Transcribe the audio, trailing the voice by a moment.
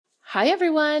Hi,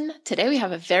 everyone. Today we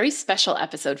have a very special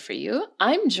episode for you.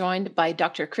 I'm joined by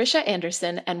Dr. Chrisha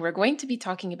Anderson, and we're going to be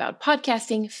talking about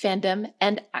podcasting, fandom,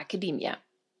 and academia.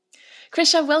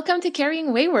 Chrisha, welcome to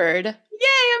Carrying Wayward.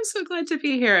 Yay, I'm so glad to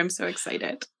be here. I'm so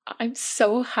excited. I'm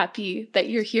so happy that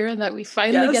you're here and that we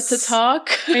finally get to talk.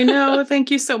 I know.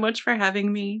 Thank you so much for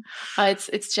having me.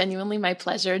 It's genuinely my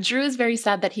pleasure. Drew is very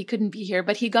sad that he couldn't be here,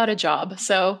 but he got a job,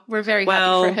 so we're very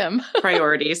happy for him.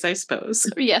 Priorities, I suppose.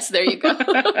 Yes, there you go.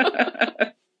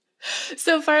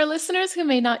 So for our listeners who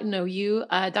may not know you,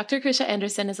 Dr. Chrisha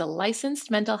Anderson is a licensed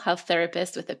mental health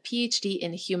therapist with a PhD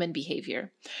in human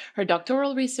behavior. Her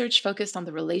doctoral research focused on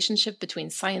the relationship between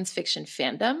science fiction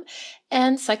fandom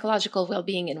and psychological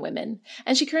well-being in women.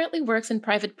 And she currently works in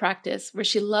private practice where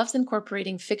she loves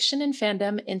incorporating fiction and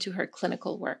fandom into her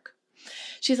clinical work.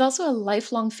 She's also a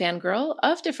lifelong fangirl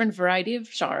of different variety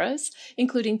of genres,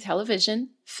 including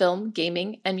television, film,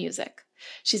 gaming, and music.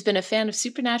 She's been a fan of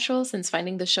Supernatural since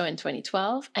finding the show in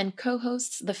 2012 and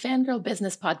co-hosts the Fangirl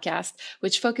Business podcast,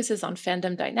 which focuses on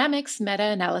fandom dynamics,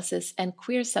 meta-analysis, and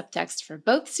queer subtext for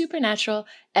both Supernatural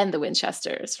and the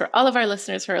Winchesters. For all of our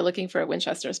listeners who are looking for a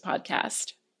Winchesters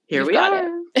podcast, here we are.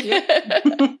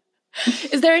 Yep.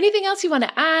 Is there anything else you want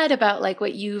to add about like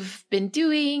what you've been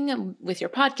doing with your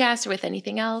podcast or with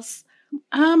anything else?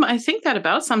 I think that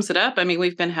about sums it up. I mean,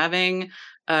 we've been having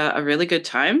a really good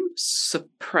time,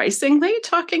 surprisingly,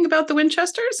 talking about the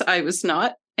Winchesters. I was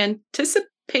not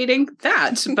anticipating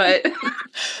that, but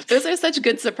those are such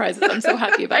good surprises. I'm so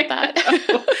happy about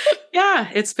that. Yeah,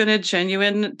 it's been a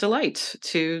genuine delight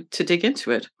to dig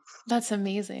into it. That's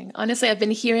amazing. Honestly, I've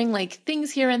been hearing like things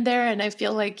here and there, and I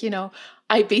feel like,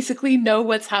 I basically know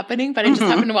what's happening, but I just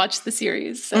haven't watched the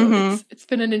series. So it's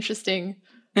been an interesting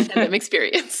fandom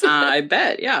experience. I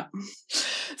bet, yeah.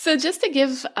 So just to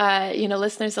give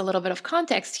listeners a little bit of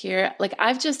context here, like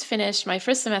I've just finished my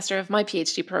first semester of my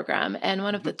PhD program, and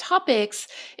one of the topics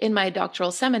in my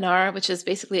doctoral seminar, which is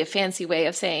basically a fancy way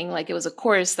of saying like it was a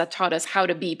course that taught us how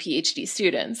to be PhD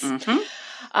students.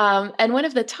 And one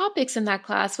of the topics in that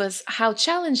class was how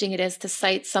challenging it is to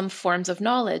cite some forms of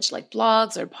knowledge like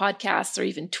blogs or podcasts or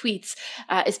even tweets,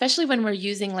 especially when we're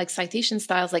using like citation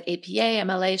styles like APA,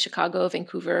 MLA, Chicago,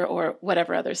 Vancouver, or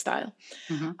whatever other style.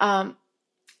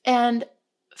 And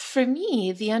for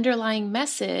me, the underlying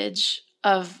message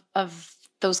of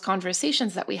those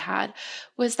conversations that we had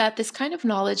was that this kind of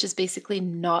knowledge is basically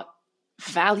not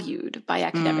valued by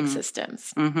academic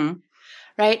systems.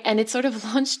 Right. And it sort of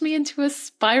launched me into a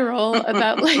spiral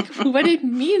about like what it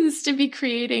means to be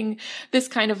creating this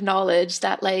kind of knowledge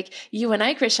that like you and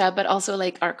I, Chrisha, but also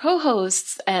like our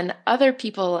co-hosts and other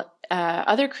people,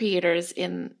 other creators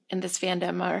in this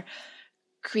fandom are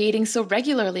creating so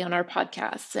regularly on our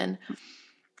podcasts. And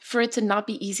for it to not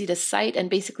be easy to cite and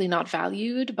basically not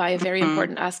valued by a very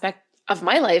important aspect of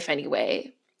my life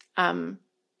anyway.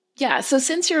 Yeah. So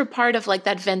since you're a part of like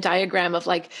that Venn diagram of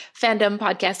like fandom,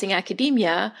 podcasting,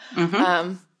 academia,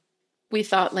 we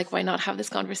thought like, why not have this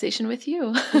conversation with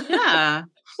you? Yeah.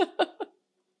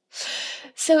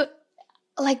 So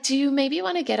like, do you maybe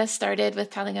want to get us started with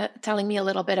telling me a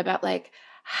little bit about like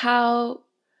how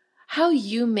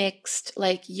you mixed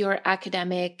like your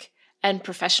academic and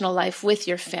professional life with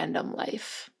your fandom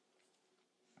life?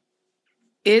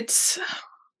 It's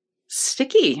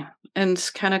sticky and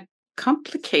kind of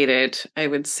complicated, I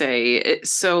would say.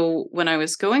 So when I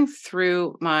was going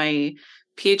through my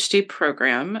PhD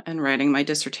program and writing my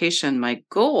dissertation, my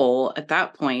goal at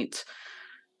that point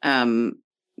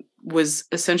was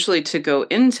essentially to go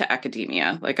into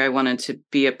academia. Like I wanted to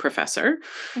be a professor.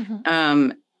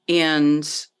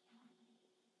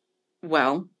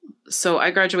 So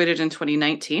I graduated in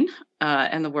 2019,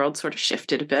 and the world sort of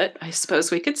shifted a bit, I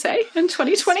suppose we could say, in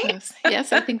 2020.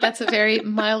 Yes, I think that's a very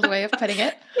mild way of putting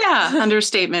it. Yeah,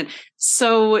 understatement.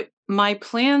 So my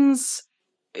plans,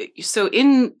 so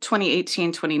in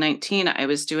 2018, 2019, I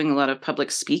was doing a lot of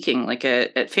public speaking, like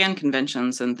at fan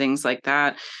conventions and things like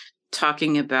that,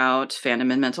 talking about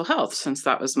fandom and mental health, since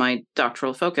that was my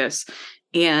doctoral focus.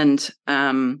 And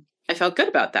I felt good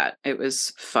about that. It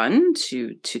was fun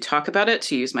to talk about it,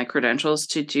 to use my credentials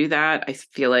to do that. I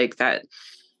feel like that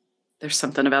there's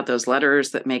something about those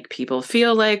letters that make people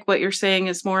feel like what you're saying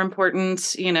is more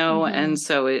important, and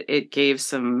so it gave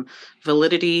some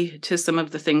validity to some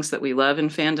of the things that we love in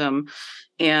fandom.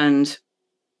 And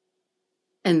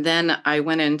then I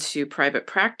went into private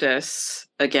practice,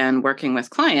 again, working with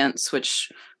clients,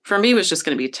 which for me was just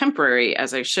going to be temporary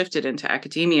as I shifted into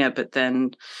academia, but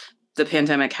then the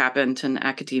pandemic happened and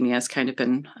academia has kind of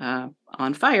been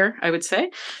on fire, I would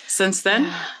say, since then.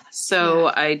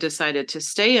 So I decided to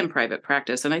stay in private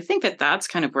practice. And I think that that's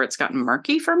kind of where it's gotten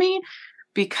murky for me,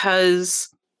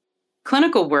 because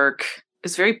clinical work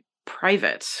is very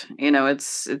private.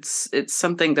 It's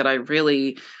something that I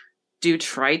really do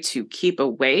try to keep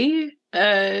away,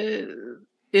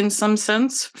 in some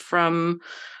sense, from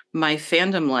my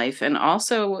fandom life. And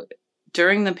also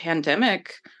during the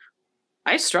pandemic,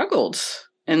 I struggled.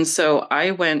 And so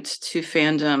I went to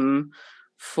fandom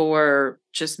for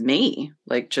just me,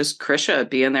 like just Chrisha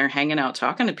being there, hanging out,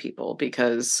 talking to people,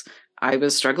 because I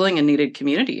was struggling and needed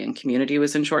community, and community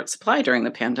was in short supply during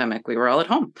the pandemic. We were all at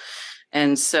home.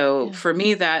 And so for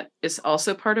me, that is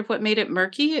also part of what made it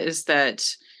murky, is that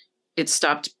it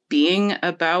stopped being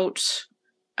about,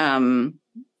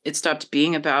 it stopped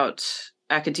being about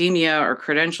academia or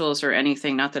credentials or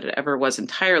anything. Not that it ever was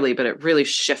entirely, but it really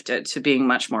shifted to being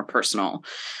much more personal.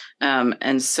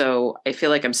 And so I feel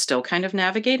like I'm still kind of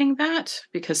navigating that,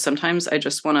 because sometimes I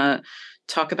just want to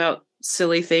talk about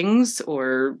silly things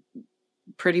or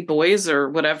pretty boys or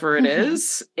whatever it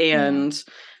is.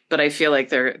 But I feel like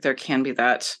there can be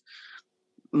that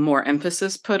more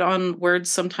emphasis put on words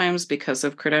sometimes because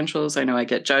of credentials. I know I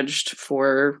get judged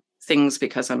for things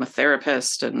because I'm a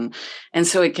therapist, and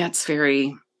so it gets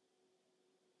very,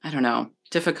 I don't know,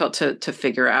 difficult to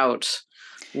figure out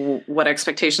what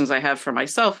expectations I have for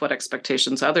myself, what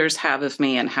expectations others have of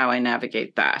me, and how I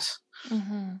navigate that.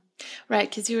 Mm-hmm. Right,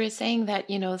 because you were saying that,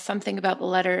 something about the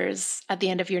letters at the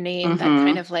end of your name that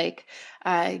kind of like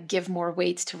give more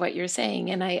weight to what you're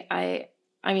saying. And I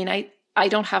mean, I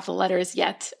don't have the letters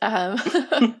yet.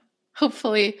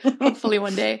 Hopefully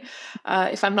one day,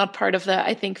 if I'm not part of the,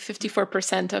 I think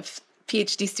 54% of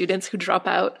PhD students who drop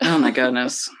out. Oh my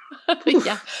goodness.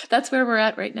 Yeah, that's where we're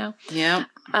at right now. Yeah.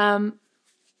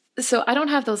 So I don't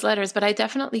have those letters, but I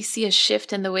definitely see a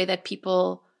shift in the way that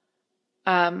people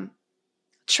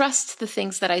trust the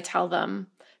things that I tell them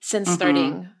since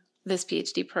starting this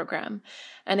PhD program.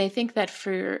 And I think that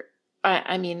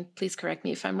I mean, please correct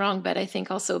me if I'm wrong, but I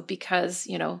think also because,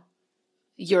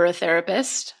 you're a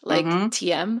therapist, like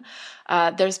TM,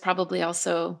 there's probably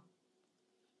also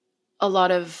a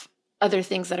lot of other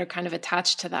things that are kind of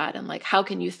attached to that. And like, how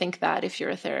can you think that if you're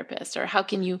a therapist? Or how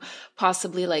can you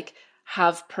possibly like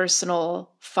have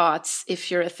personal thoughts if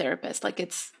you're a therapist? Like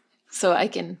I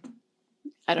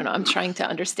don't know, I'm trying to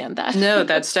understand that. No,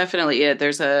 that's definitely it.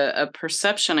 There's a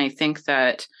perception, I think,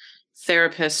 that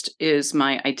therapist is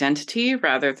my identity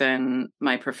rather than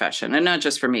my profession. And not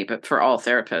just for me, but for all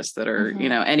therapists that are,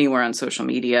 anywhere on social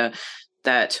media,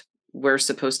 that we're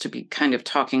supposed to be kind of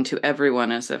talking to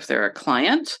everyone as if they're a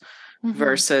client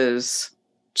versus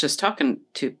just talking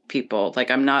to people.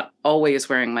 Like, I'm not always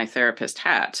wearing my therapist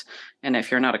hat. And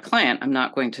if you're not a client, I'm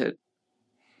not going to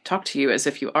talk to you as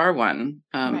if you are one,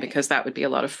 because that would be a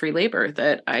lot of free labor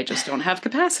that I just don't have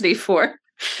capacity for.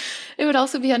 It would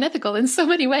also be unethical in so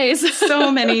many ways.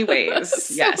 So many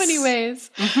ways. Yes. So many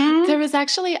ways. There was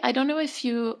actually, I don't know if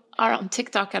you are on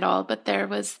TikTok at all, but there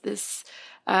was this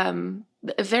a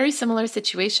very similar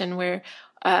situation where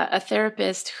a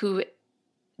therapist who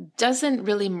doesn't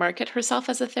really market herself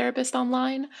as a therapist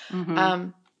online,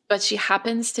 but she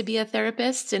happens to be a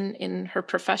therapist in her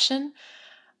profession,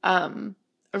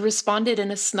 responded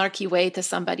in a snarky way to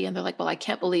somebody, and they're like, well, I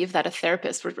can't believe that a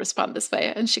therapist would respond this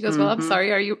way. And she goes, well, I'm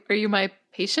sorry, are you my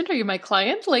patient? Are you my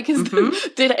client? Like,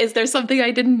 is there something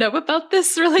I didn't know about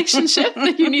this relationship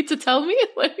that you need to tell me?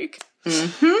 Like,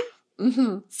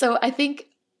 So I think,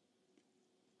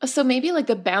 so maybe like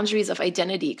the boundaries of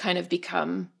identity kind of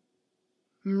become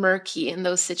murky in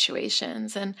those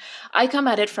situations. And I come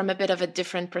at it from a bit of a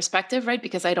different perspective, right?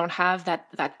 Because I don't have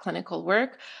that clinical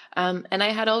work. And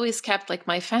I had always kept like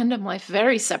my fandom life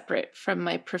very separate from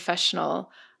my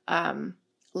professional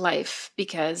life,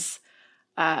 because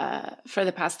for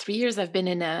the past 3 years, I've been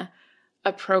in a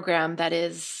program that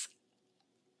was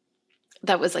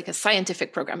like a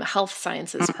scientific program, a health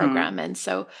sciences program. And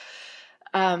so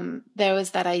there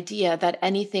was that idea that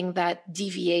anything that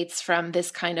deviates from this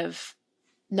kind of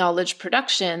knowledge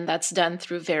production that's done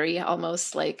through very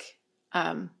almost like,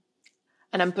 and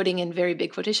I'm putting in very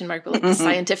big quotation mark, but like the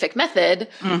scientific method,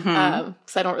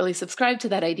 because I don't really subscribe to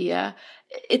that idea.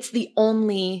 It's the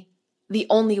only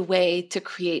way to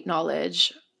create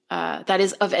knowledge that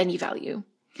is of any value.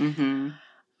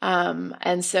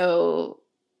 And so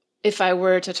if I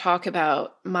were to talk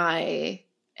about my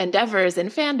endeavors in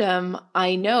fandom,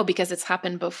 I know, because it's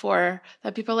happened before,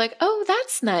 that people are like, oh,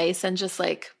 that's nice. And just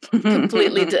like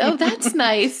completely, oh, that's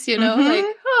nice. Like,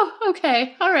 oh,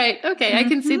 okay. All right. Okay. I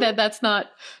can see that that's not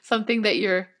something that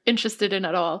you're interested in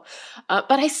at all.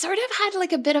 But I sort of had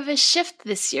like a bit of a shift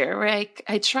this year where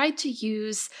I tried to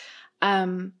use,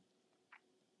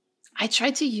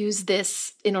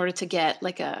 this in order to get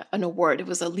like an award. It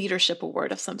was a leadership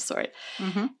award of some sort.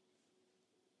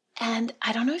 And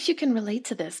I don't know if you can relate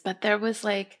to this, but there was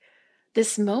like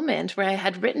this moment where I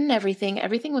had written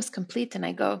everything was complete, and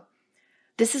I go,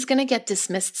 this is going to get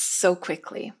dismissed so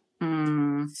quickly.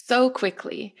 So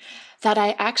quickly that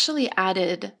I actually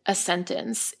added a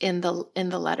sentence in the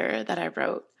letter that I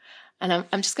wrote. And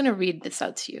I'm just going to read this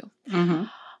out to you. Mm-hmm.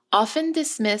 Often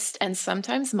dismissed and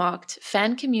sometimes mocked,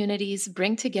 fan communities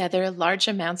bring together large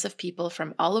amounts of people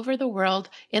from all over the world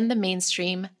in the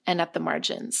mainstream and at the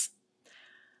margins.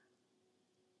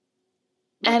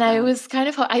 And I was kind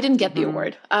of, I didn't get the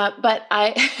award, but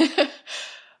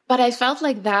but I felt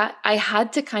like that I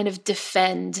had to kind of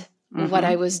defend what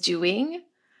I was doing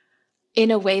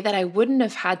in a way that I wouldn't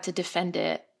have had to defend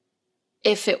it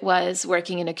if it was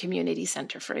working in a community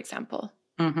center, for example.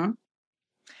 And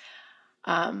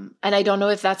I don't know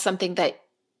if that's something that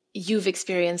you've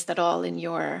experienced at all in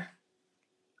your...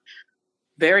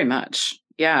 Very much.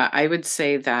 Yeah, I would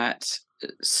say that.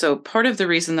 So part of the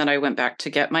reason that I went back to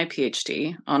get my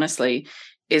PhD, honestly,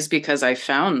 is because I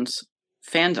found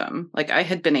fandom. Like, I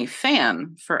had been a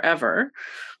fan forever,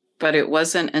 but it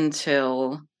wasn't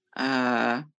until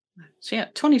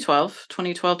 2012,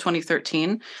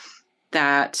 2013,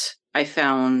 that I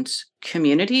found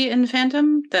community in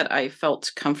fandom that I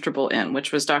felt comfortable in,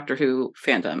 which was Doctor Who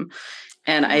fandom.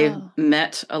 And I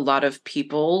met a lot of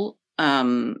people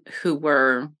who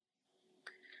were,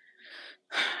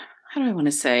 how do I want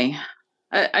to say?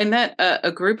 I met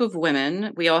a group of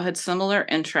women. We all had similar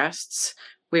interests.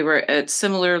 We were at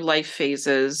similar life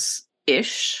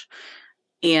phases-ish.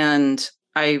 And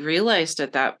I realized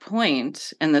at that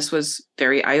point, and this was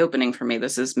very eye-opening for me,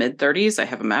 this is mid-30s, I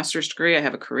have a master's degree, I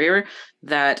have a career,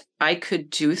 that I could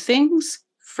do things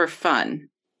for fun.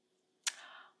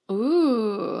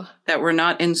 Ooh. That were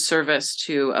not in service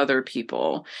to other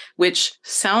people, which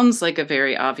sounds like a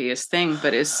very obvious thing,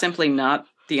 but is simply not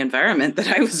the environment that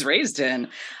I was raised in.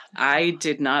 I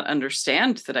did not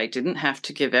understand that I didn't have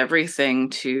to give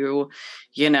everything to,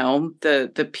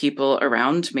 the people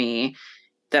around me,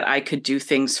 that I could do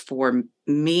things for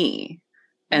me.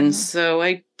 And so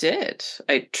I did.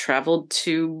 I traveled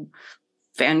to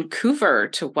Vancouver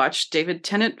to watch David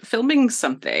Tennant filming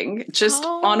something just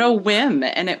on a whim.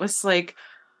 And it was like,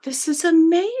 this is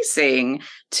amazing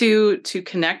to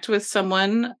connect with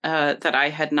someone that I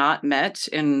had not met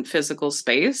in physical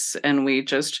space. And we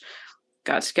just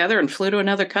got together and flew to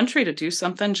another country to do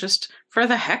something just for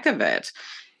the heck of it.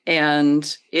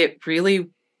 And it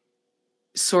really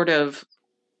sort of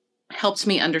helped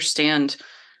me understand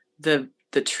the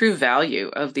true value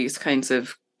of these kinds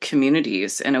of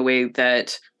communities in a way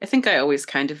that I think I always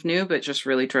kind of knew, but just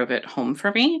really drove it home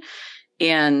for me.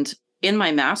 And in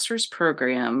my master's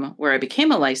program, where I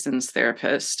became a licensed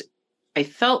therapist, I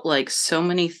felt like so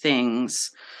many things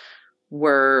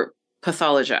were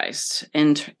pathologized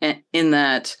in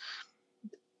that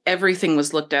everything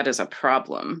was looked at as a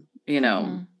problem.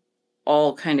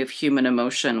 All kind of human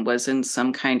emotion was in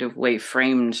some kind of way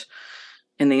framed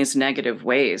in these negative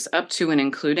ways, up to and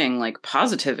including like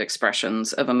positive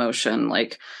expressions of emotion.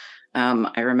 Like,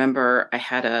 I remember I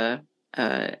had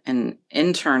an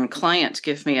intern client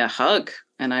give me a hug,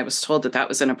 and I was told that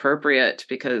was inappropriate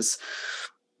because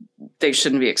they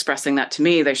shouldn't be expressing that to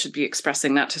me. They should be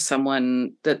expressing that to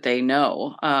someone that they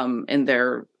know, in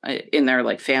their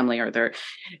like family or their.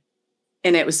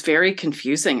 And it was very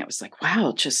confusing. It was like,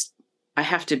 wow, I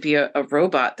have to be a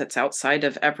robot that's outside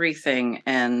of everything,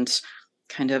 and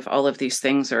kind of all of these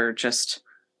things are just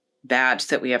bad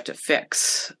that we have to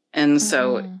fix. And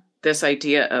so this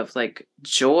idea of like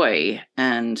joy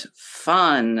and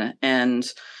fun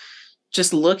and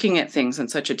just looking at things in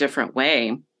such a different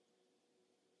way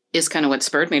is kind of what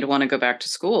spurred me to want to go back to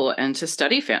school and to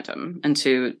study fandom and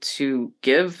to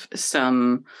give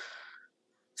some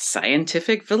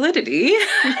scientific validity.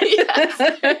 Yes,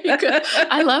 very good.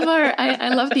 I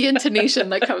love the intonation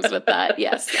that comes with that.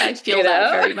 Yes, I feel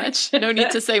that very much. No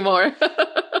need to say more.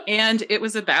 And it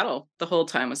was a battle. The whole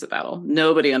time was a battle.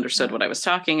 Nobody understood what I was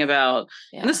talking about.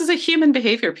 Yeah. And this is a human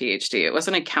behavior PhD. It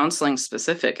wasn't a counseling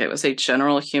specific. It was a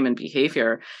general human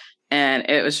behavior. And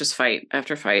it was just fight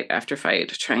after fight after fight,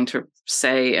 trying to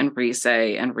say and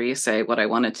re-say what I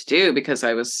wanted to do, because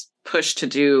I was pushed to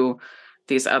do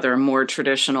these other more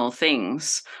traditional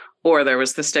things, or there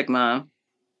was the stigma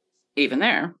even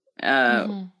there.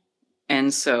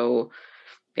 And so,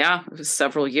 yeah, it was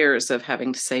several years of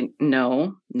having to say,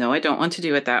 no, I don't want to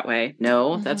do it that way.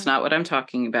 No, that's not what I'm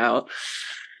talking about.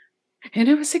 And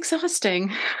it was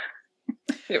exhausting.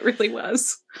 It really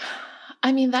was.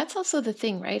 I mean, that's also the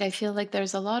thing, right? I feel like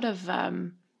there's a lot of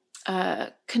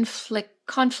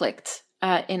conflict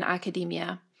in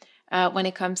academia when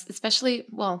it comes, especially,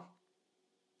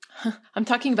 I'm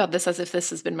talking about this as if this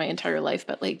has been my entire life,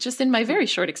 but like just in my very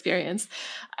short experience,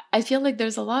 I feel like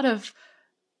there's a lot of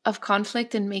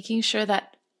conflict in making sure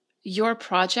that your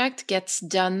project gets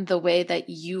done the way that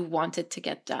you want it to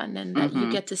get done, and that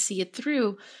you get to see it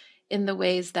through in the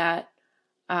ways that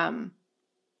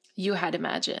you had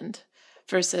imagined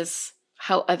versus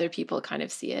how other people kind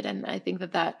of see it. And I think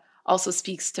that that also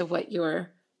speaks to what you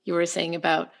were saying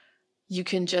about you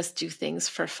can just do things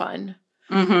for fun.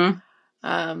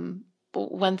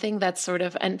 One thing that's sort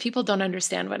of, and people don't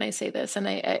understand when I say this, and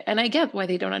I get why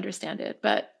they don't understand it,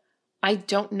 but I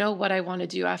don't know what I want to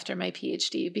do after my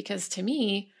PhD, because to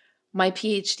me, my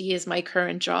PhD is my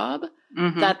current job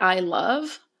that I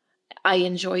love. I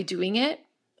enjoy doing it.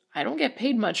 I don't get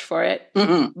paid much for it.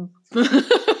 Sorry,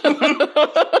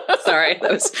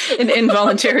 that was an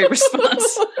involuntary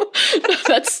response.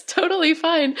 That's totally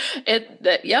fine.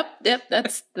 Yep,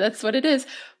 that's what it is.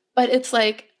 But it's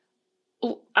like,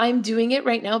 I'm doing it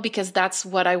right now because that's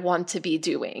what I want to be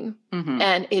doing.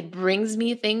 And it brings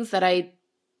me things that I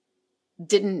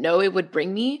didn't know it would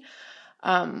bring me,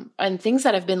 and things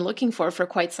that I've been looking for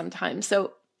quite some time.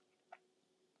 So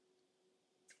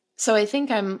I think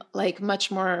I'm like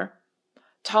much more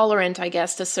tolerant, I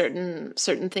guess, to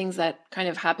certain things that kind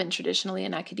of happen traditionally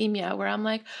in academia, where I'm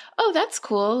like, oh, that's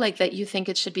cool, like that you think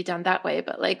it should be done that way,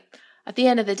 but like at the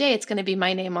end of the day, it's going to be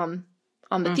my name on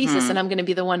the thesis, and I'm going to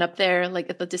be the one up there,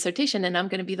 like at the dissertation, and I'm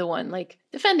going to be the one like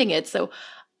defending it. So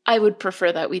I would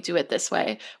prefer that we do it this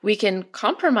way. We can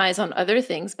compromise on other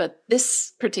things, but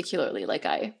this particularly, like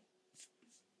I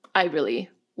really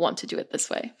want to do it this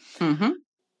way.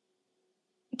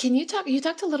 Can you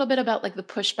talked a little bit about like the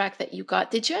pushback that you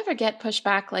got. Did you ever get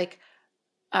pushback, like,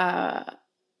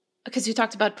 because you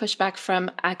talked about pushback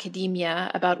from academia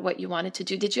about what you wanted to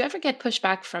do. Did you ever get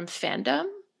pushback from fandom?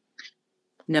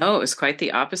 No, it was quite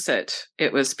the opposite.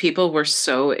 It was people were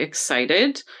so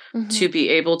excited to be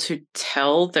able to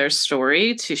tell their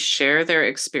story, to share their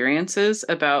experiences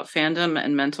about fandom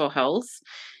and mental health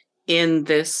in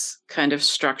this kind of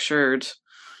structured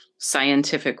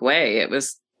scientific way.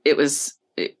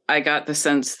 I got the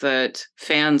sense that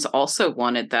fans also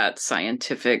wanted that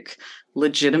scientific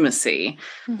legitimacy,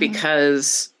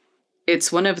 because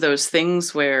it's one of those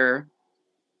things where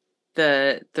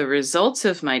the results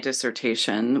of my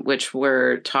dissertation, which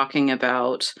were talking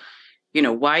about,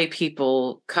 why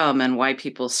people come and why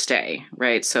people stay,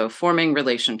 right? So forming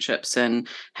relationships and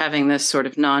having this sort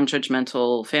of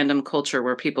non-judgmental fandom culture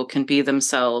where people can be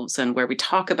themselves, and where we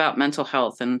talk about mental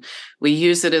health and we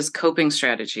use it as coping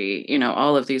strategy,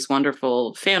 all of these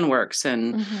wonderful fan works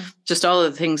and just all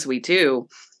of the things we do.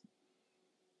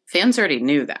 Fans already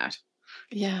knew that.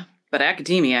 Yeah. But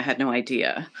academia had no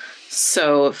idea.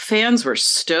 So fans were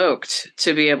stoked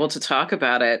to be able to talk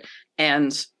about it.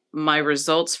 And my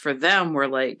results for them were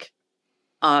like,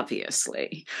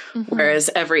 obviously. Whereas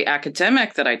every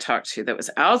academic that I talked to that was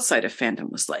outside of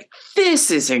fandom was like, this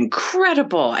is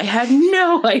incredible. I had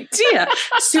no idea.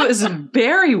 So it was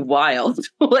very wild,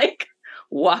 like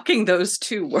walking those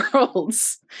two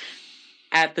worlds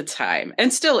at the time.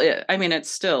 And still is. I mean, it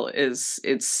still is.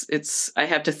 I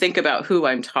have to think about who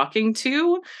I'm talking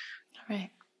to.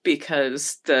 Right.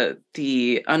 Because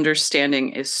the understanding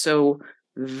is so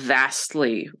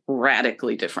vastly,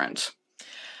 radically different.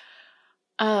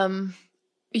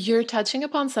 You're touching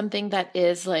upon something that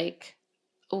is like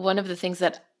one of the things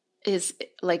that is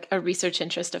like a research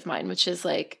interest of mine, which is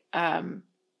like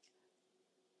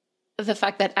the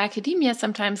fact that academia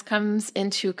sometimes comes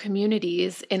into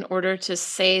communities in order to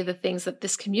say the things that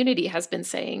this community has been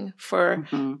saying for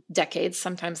decades,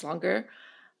 sometimes longer,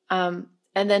 and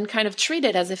then kind of treat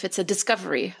it as if it's a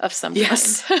discovery of some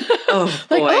yes. kind. Oh,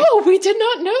 like, boy. oh, we did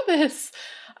not know this.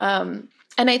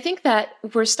 And I think that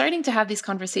we're starting to have these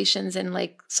conversations in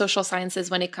like social sciences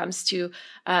when it comes to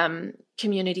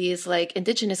communities like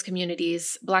Indigenous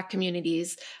communities, Black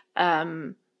communities,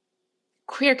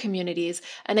 queer communities.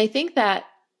 And I think that,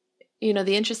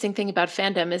 the interesting thing about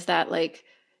fandom is that like,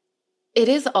 it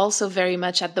is also very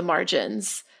much at the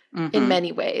margins in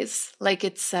many ways. Like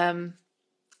it's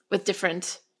with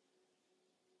different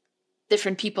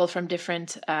people from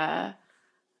different, that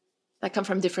come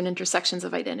from different intersections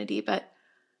of identity.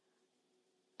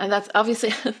 And that's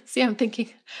obviously, see, I'm thinking,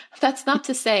 that's not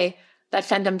to say that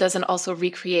fandom doesn't also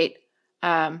recreate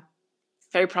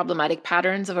very problematic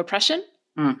patterns of oppression.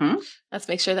 Let's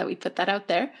make sure that we put that out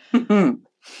there.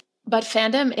 But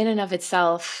fandom in and of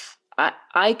itself,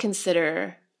 I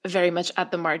consider very much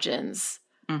at the margins.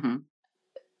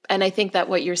 And I think that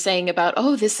what you're saying about,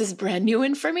 oh, this is brand new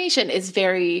information is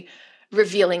very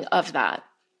revealing of that.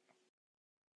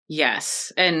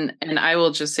 Yes. And I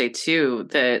will just say too,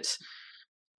 that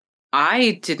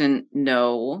I didn't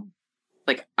know,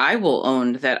 like, I will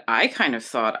own that I kind of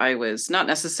thought I was not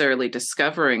necessarily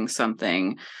discovering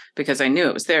something because I knew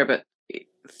it was there, but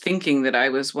thinking that I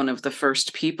was one of the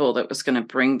first people that was going to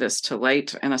bring this to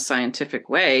light in a scientific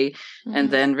way, and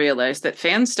then realized that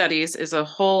fan studies is a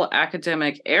whole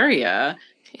academic area,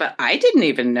 but I didn't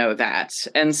even know that.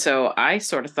 And so I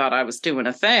sort of thought I was doing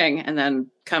a thing, and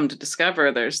then come to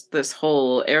discover there's this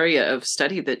whole area of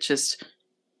study that just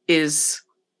is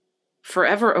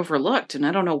forever overlooked. And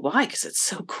I don't know why, because it's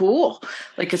so cool.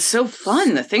 Like, it's so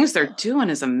fun. The things they're doing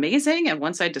is amazing. And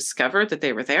once I discovered that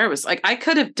they were there, it was like, I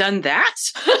could have done that.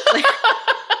 Like,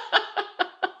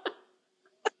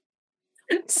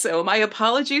 so my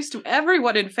apologies to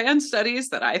everyone in fan studies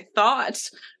that I thought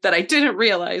that I didn't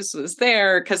realize was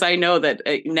there, because I know that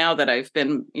now that I've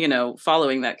been,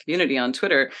 following that community on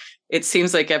Twitter, it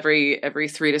seems like every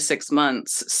 3 to 6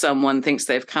 months, someone thinks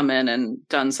they've come in and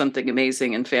done something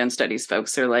amazing, and fan studies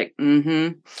folks are like,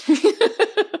 yeah,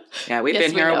 we've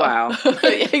been here a while.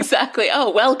 Exactly. Oh,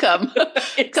 welcome.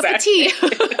 Exactly. Cup of tea.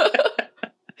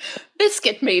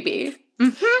 Biscuit, maybe.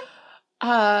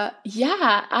 Yeah,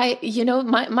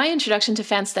 my introduction to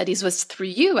fan studies was through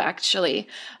you, actually,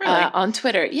 Really? On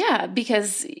Twitter. Yeah,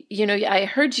 because, I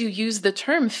heard you use the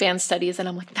term fan studies, and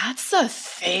I'm like, that's a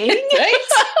thing? Right?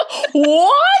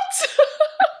 What?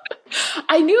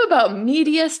 I knew about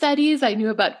media studies. I knew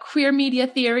about queer media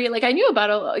theory. Like, I knew about,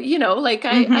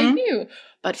 I knew.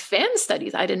 But fan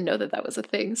studies, I didn't know that was a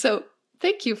thing. So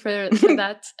thank you for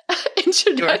that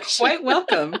introduction. You're quite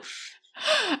welcome.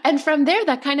 And from there,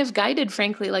 that kind of guided,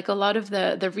 frankly, like a lot of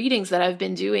the readings that I've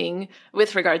been doing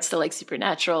with regards to like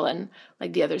supernatural and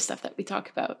like the other stuff that we talk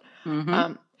about.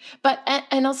 But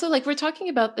and also, like, we're talking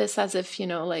about this as if,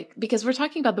 because we're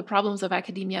talking about the problems of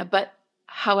academia. But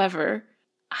however,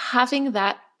 having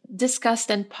that discussed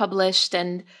and published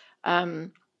and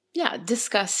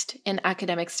discussed in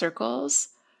academic circles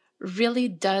really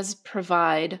does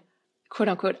provide, quote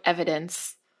unquote,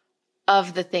 evidence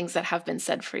of the things that have been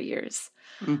said for years.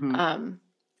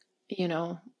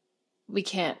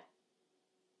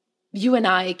 You and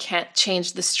I can't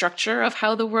change the structure of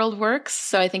how the world works.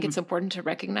 So I think it's important to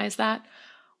recognize that,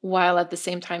 while at the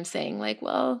same time saying, like,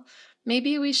 well,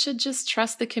 maybe we should just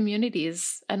trust the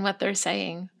communities and what they're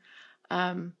saying.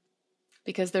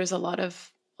 Because there's a lot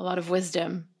of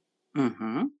wisdom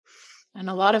and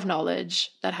a lot of knowledge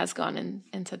that has gone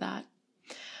into that.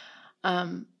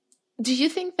 Do you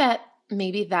think that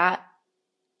maybe that,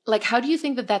 like, how do you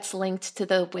think that that's linked to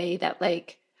the way that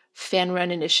like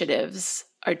fan-run initiatives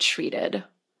are treated?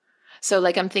 So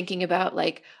like, I'm thinking about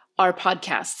like our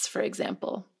podcasts, for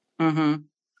example.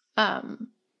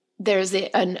 There's a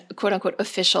quote unquote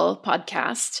official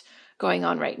podcast going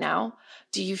on right now.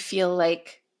 Do you feel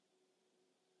like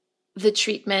the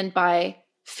treatment by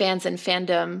fans and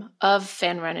fandom of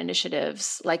fan-run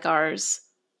initiatives like ours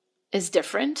is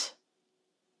different?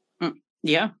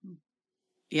 Yeah.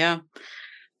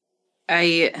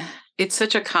 It's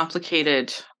such a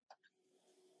complicated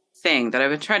thing that I've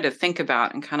been trying to think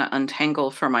about and kind of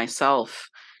untangle for myself,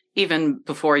 even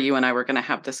before you and I were going to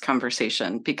have this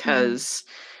conversation, because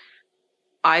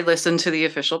I listen to the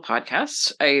official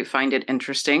podcast. I find it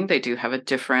interesting. They do have a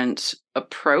different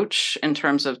approach in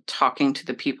terms of talking to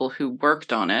the people who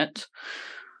worked on it,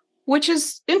 which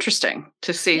is interesting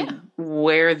to see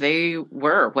where they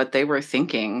were, what they were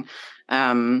thinking.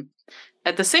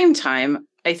 At the same time,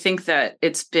 I think that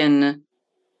it's been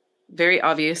very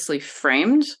obviously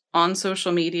framed on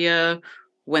social media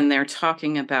when they're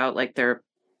talking about like their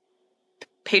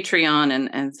Patreon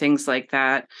and things like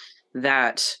that,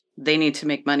 that they need to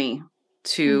make money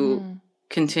to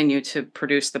continue to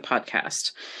produce the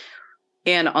podcast.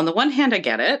 And on the one hand, I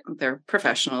get it. They're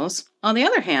professionals. On the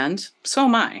other hand, so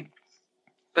am I.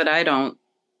 But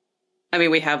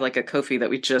we have like a Ko-fi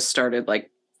that we just started like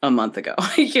a month ago.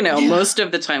 Most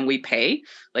of the time we pay,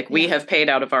 like we have paid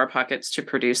out of our pockets to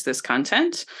produce this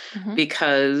content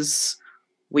because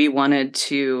we wanted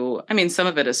to, some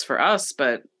of it is for us,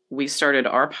 but we started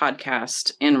our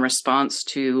podcast in response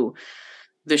to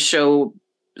the show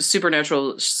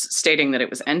Supernatural stating that it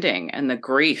was ending, and the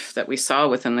grief that we saw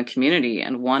within the community,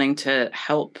 and wanting to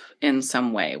help in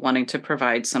some way, wanting to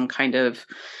provide some kind of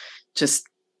just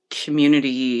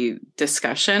community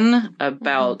discussion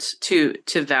about to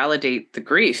validate the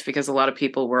grief, because a lot of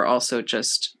people were also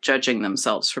just judging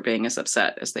themselves for being as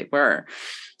upset as they were.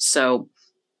 So,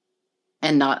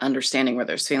 and not understanding where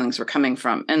those feelings were coming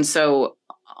from. And so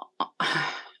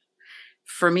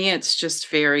for me, it's just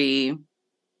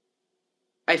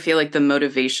I feel like the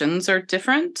motivations are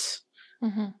different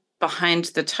behind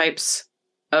the types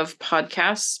of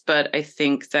podcasts, but I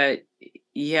think that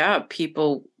yeah,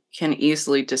 people can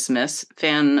easily dismiss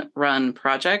fan-run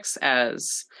projects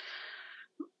as,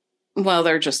 well,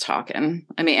 they're just talking.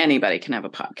 I mean, anybody can have a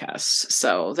podcast.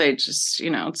 So they just,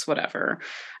 it's whatever.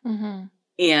 Mm-hmm.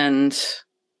 And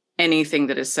anything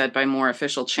that is said by more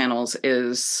official channels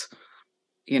is,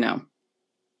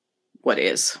 what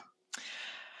is.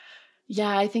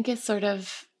 Yeah, I think it's sort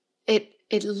of,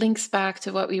 it links back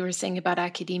to what we were saying about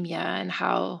academia and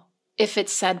how if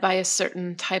it's said by a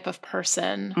certain type of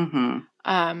person,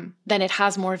 then it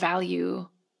has more value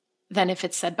than if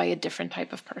it's said by a different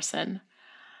type of person.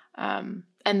 And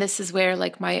this is where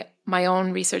like my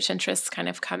own research interests kind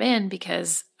of come in,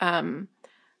 because one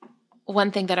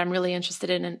thing that I'm really interested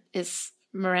in is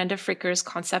Miranda Fricker's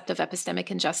concept of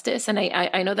epistemic injustice. And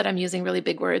I know that I'm using really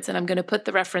big words, and I'm going to put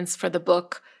the reference for the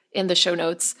book in the show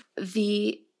notes.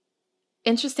 The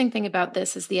interesting thing about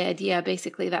this is the idea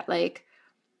basically that like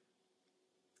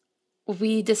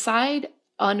we decide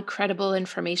on credible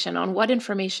information, on what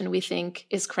information we think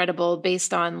is credible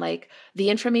based on like the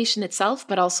information itself,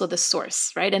 but also the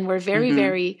source, right? And we're very,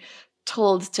 very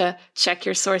told to check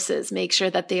your sources, make sure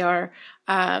that they are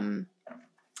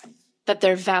that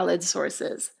they're valid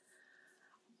sources.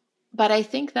 But I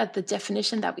think that the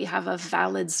definition that we have of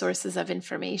valid sources of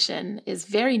information is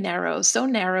very narrow, so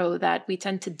narrow that we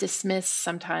tend to dismiss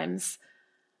sometimes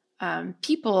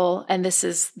people, and this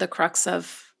is the crux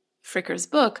of Fricker's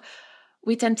book,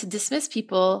 we tend to dismiss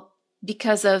people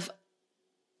because of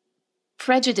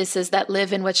prejudices that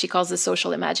live in what she calls the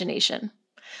social imagination.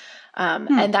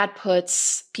 And that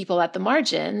puts people at the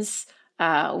margins,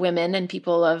 women and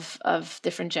people of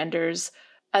different genders,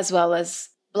 as well as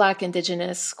Black,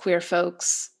 Indigenous, queer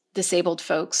folks, disabled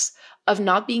folks, of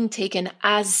not being taken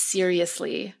as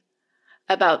seriously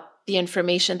about the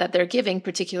information that they're giving,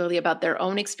 particularly about their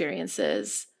own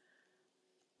experiences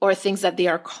or things that they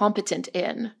are competent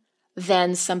in,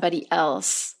 than somebody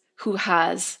else who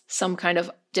has some kind of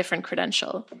different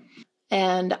credential.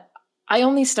 And I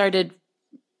only started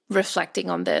reflecting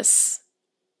on this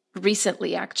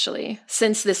recently, actually,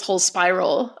 since this whole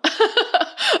spiral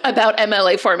about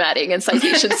MLA formatting and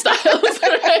citation styles,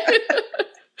 right?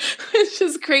 It's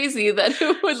just crazy that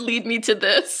it would lead me to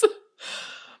this.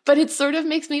 But it sort of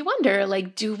makes me wonder,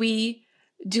 like, do we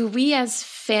as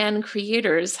fan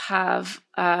creators have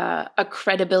a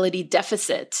credibility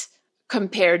deficit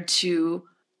compared to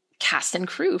cast and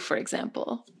crew, for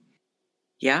example?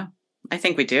 Yeah, I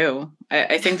think we do.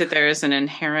 I think that there is an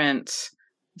inherent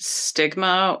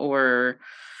stigma or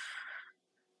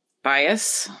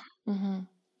bias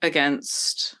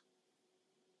against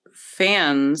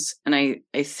fans. And I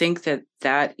think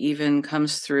that even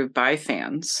comes through by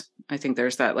fans. I think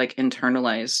there's that like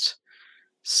internalized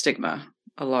stigma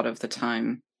a lot of the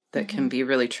time that can be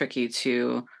really tricky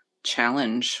to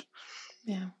challenge.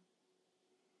 Yeah.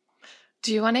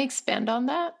 Do you want to expand on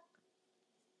that?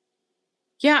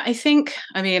 Yeah, I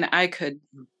could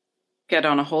get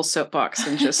on a whole soapbox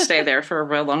and just stay there for a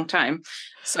real long time.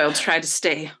 So I'll try to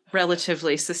stay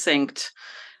relatively succinct.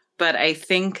 But I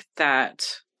think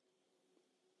that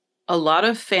a lot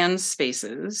of fan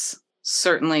spaces,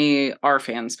 certainly our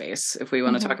fan space, if we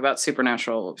want to talk about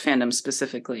supernatural fandom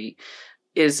specifically,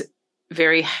 is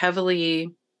very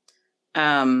heavily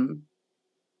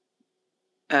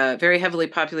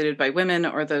populated by women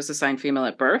or those assigned female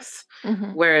at birth,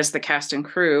 whereas the cast and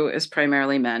crew is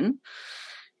primarily men.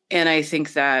 And I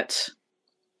think that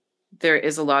there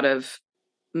is a lot of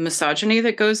misogyny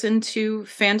that goes into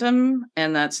fandom,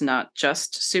 and that's not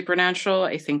just supernatural.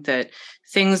 I think that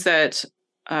things that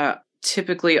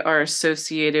typically are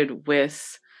associated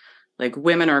with like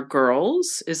women or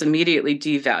girls is immediately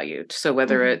devalued. So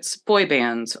whether it's boy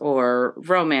bands or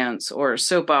romance or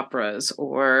soap operas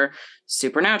or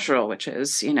supernatural, which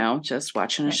is, just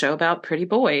watching a show about pretty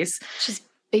boys. Which is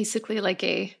basically like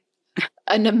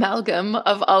an amalgam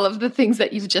of all of the things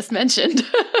that you've just mentioned.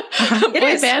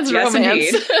 Boy bands, yes,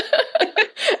 romance,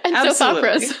 and soap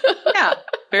operas. Yeah,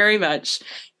 very much.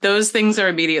 Those things are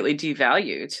immediately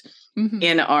devalued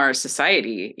in our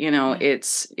society.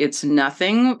 It's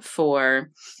nothing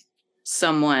for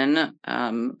someone,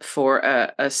 for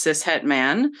a cishet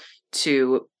man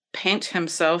to paint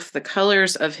himself the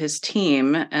colors of his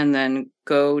team and then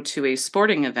go to a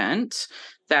sporting event.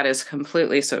 That is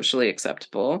completely socially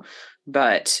acceptable.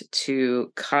 But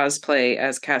to cosplay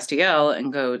as Castiel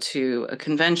and go to a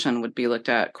convention would be looked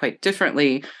at quite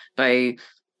differently by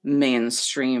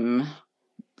mainstream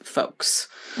folks.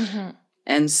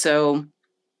 And so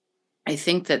I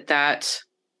think that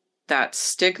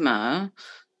stigma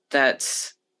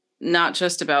that's not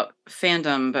just about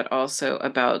fandom, but also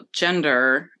about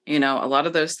gender, a lot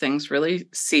of those things really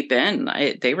seep in.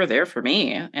 They were there for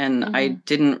me, and I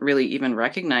didn't really even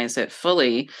recognize it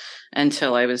fully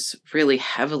until I was really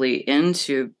heavily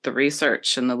into the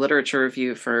research and the literature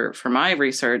review for my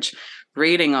research,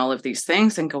 reading all of these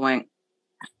things and going,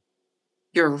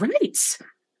 you're right.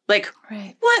 Like,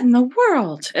 right. What in the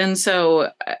world? And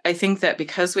so I think that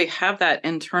because we have that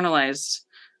internalized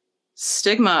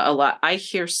stigma a lot, I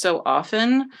hear so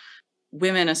often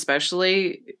women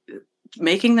especially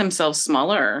making themselves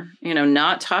smaller,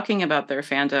 not talking about their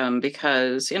fandom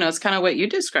because, it's kind of what you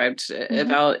described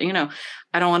about,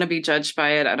 I don't want to be judged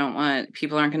by it. I don't want,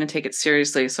 people aren't going to take it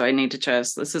seriously. So I need to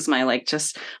this is my,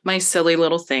 just my silly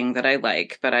little thing that I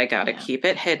like, but I got to keep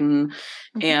it hidden.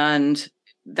 And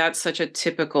that's such a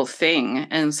typical thing.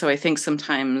 And so I think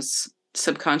sometimes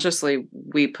subconsciously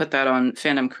we put that on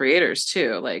fandom creators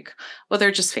too. Like, well,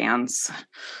 they're just fans,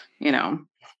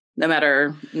 no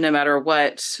matter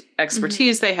what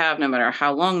expertise they have, no matter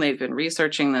how long they've been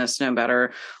researching this, no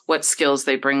matter what skills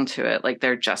they bring to it, like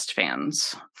they're just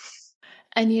fans.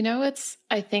 And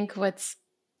I think what's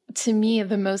to me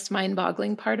the most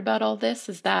mind-boggling part about all this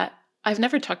is that I've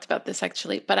never talked about this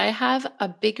actually, but I have a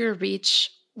bigger reach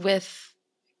with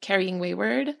Carrying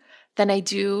Wayward than I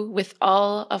do with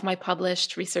all of my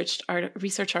published research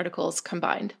articles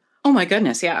combined. Oh my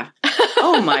goodness, yeah.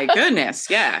 Oh my goodness,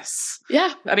 yes.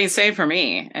 Yeah. I mean, same for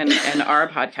me and our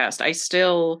podcast.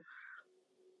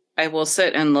 I will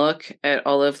sit and look at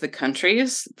all of the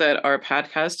countries that our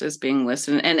podcast is being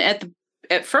listed. And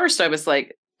at first I was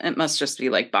like, it must just be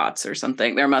like bots or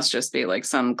something. There must just be like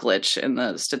some glitch in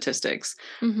the statistics.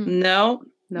 No,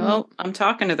 I'm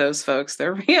talking to those folks.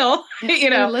 They're real,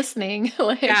 They're listening.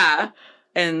 Yeah.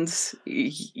 And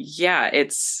yeah,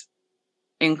 it's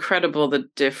incredible the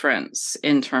difference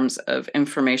in terms of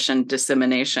information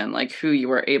dissemination, like who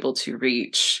you are able to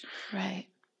reach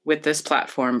with this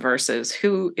platform versus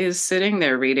who is sitting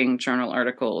there reading journal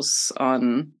articles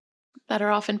on that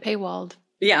are often paywalled.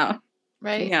 Yeah.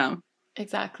 Right. Yeah.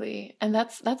 Exactly. And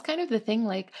that's kind of the thing.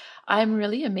 Like, I'm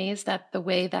really amazed at the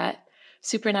way that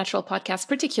supernatural podcasts,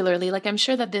 particularly, like I'm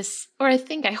sure that this, or I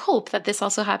hope that this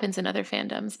also happens in other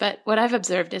fandoms, but what I've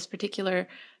observed is particular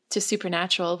to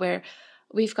supernatural, where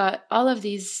we've got all of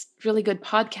these really good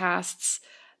podcasts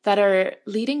that are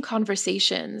leading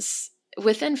conversations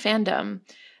within fandom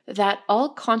that all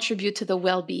contribute to the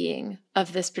well-being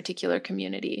of this particular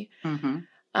community.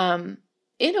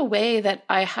 In a way that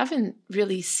I haven't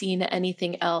really seen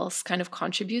anything else kind of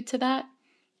contribute to that.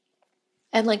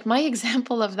 And like my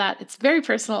example of that, it's a very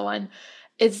personal one,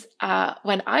 is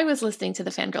when I was listening to the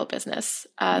Fangirl Business,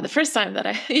 the first time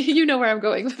that you know where I'm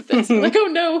going with this. I'm like, oh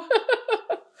no.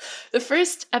 The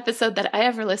first episode that I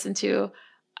ever listened to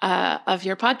of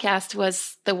your podcast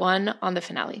was the one on the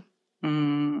finale.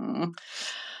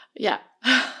 Yeah.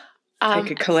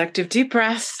 Take a collective deep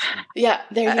breath. Yeah,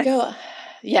 there you go.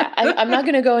 Yeah, I'm not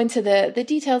going to go into the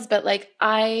details, but like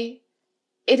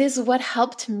it is what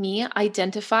helped me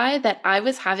identify that I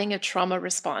was having a trauma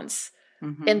response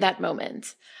in that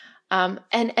moment. And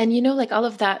like all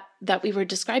of that we were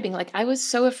describing, like I was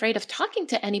so afraid of talking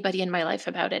to anybody in my life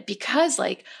about it because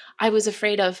like I was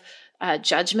afraid of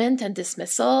judgment and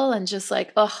dismissal and just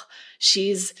like, oh,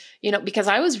 she's, because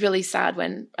I was really sad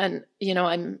and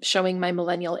I'm showing my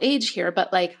millennial age here,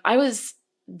 but like I was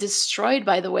destroyed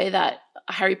by the way that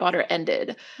Harry Potter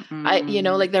ended.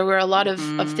 Like there were a lot of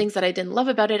things that I didn't love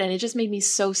about it, and it just made me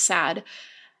so sad.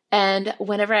 And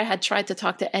whenever I had tried to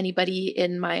talk to anybody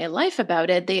in my life about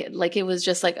it, it was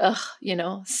just like, ugh,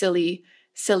 silly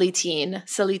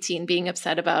teen being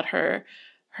upset about her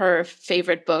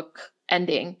favorite book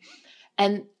ending.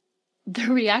 And the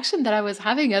reaction that I was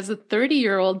having as a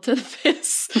 30-year-old to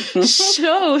this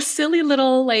silly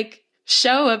little like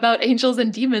show about angels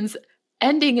and demons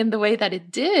ending in the way that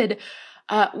it did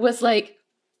was like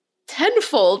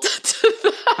tenfold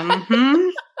to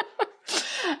that.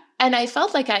 And I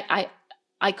felt like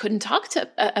I couldn't talk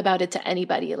about it to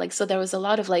anybody. Like, so there was a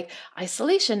lot of like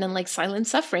isolation and like silent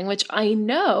suffering, which I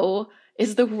know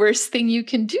is the worst thing you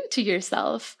can do to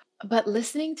yourself. But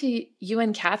listening to you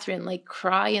and Catherine like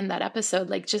cry in that episode,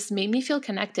 like just made me feel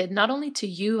connected, not only to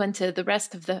you and to the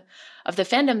rest of the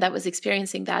fandom that was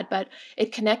experiencing that, but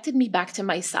it connected me back to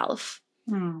myself.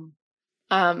 In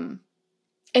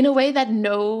a way that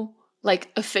no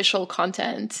like official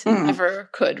content ever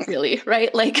could really,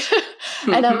 right? Like,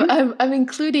 and I'm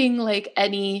including like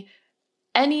any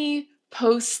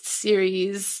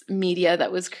post-series media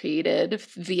that was created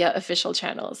via official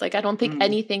channels. Like, I don't think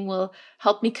anything will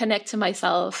help me connect to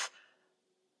myself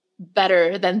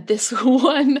better than this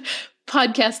one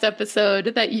podcast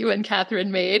episode that you and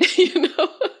Catherine made, you know?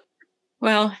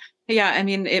 Well, yeah, I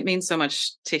mean, it means so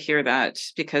much to hear that,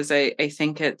 because I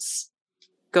think it's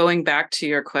going back to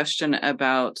your question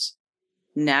about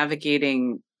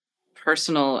navigating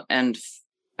personal and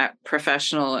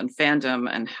professional and fandom,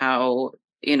 and how,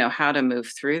 how to move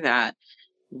through that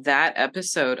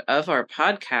episode of our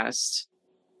podcast.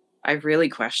 I really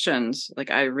questioned,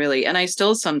 and I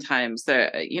still sometimes,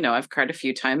 I've cried a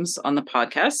few times on the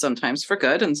podcast, sometimes for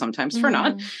good and sometimes for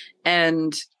not.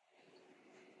 And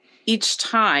each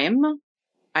time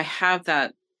I have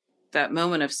that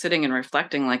moment of sitting and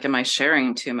reflecting, like, am I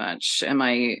sharing too much? Am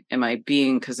I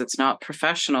being, because it's not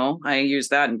professional. I use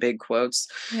that in big quotes.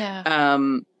 Yeah.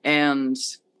 And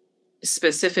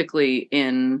specifically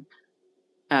in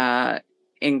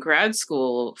grad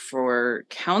school for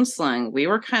counseling, we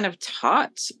were kind of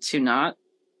taught to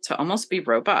almost be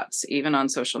robots. Even on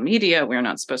social media, we're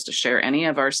not supposed to share any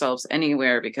of ourselves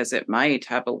anywhere because it might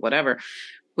have a whatever,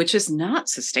 which is not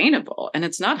sustainable and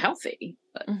it's not healthy.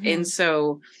 And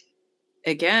so,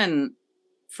 again,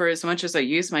 for as much as I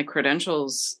use my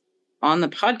credentials on the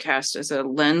podcast as a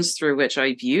lens through which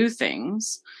I view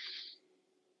things,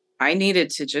 I needed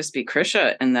to just be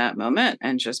Chrisha in that moment,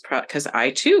 and just because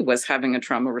I too was having a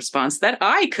trauma response that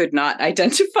I could not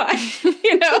identify,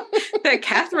 that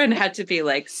Catherine had to be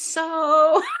like,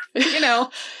 so,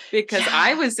 because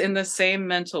I was in the same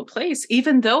mental place,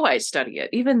 even though I study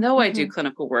it, even though I do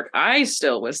clinical work, I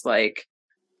still was like,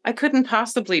 I couldn't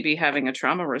possibly be having a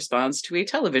trauma response to a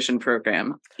television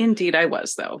program. Indeed, I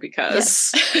was, though,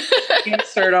 because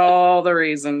insert all the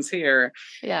reasons here.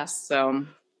 Yeah. So,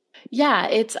 yeah,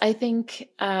 I think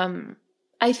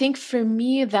for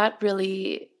me that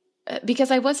really,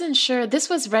 because I wasn't sure. This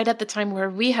was right at the time where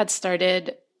we had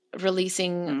started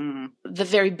releasing the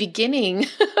very beginning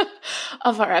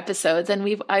of our episodes, and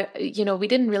we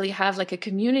didn't really have like a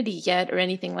community yet or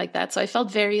anything like that. So I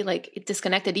felt very like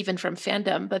disconnected even from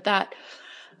fandom. But that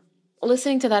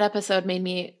listening to that episode made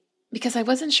me, because I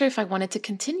wasn't sure if I wanted to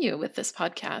continue with this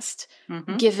podcast,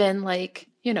 given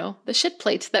the shit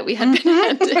plate that we had been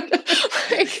handed.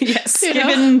 Yes,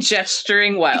 given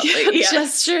gesturing wildly. Yes.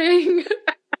 Gesturing.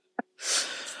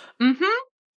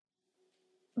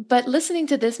 But listening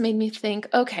to this made me think,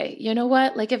 okay, you know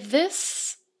what? Like if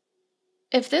this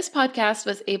podcast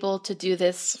was able to do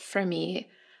this for me,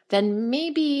 then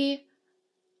maybe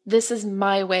this is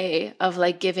my way of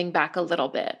like giving back a little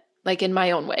bit, like in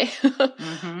my own way.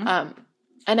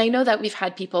 And I know that we've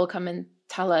had people come and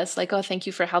tell us like, oh, thank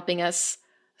you for helping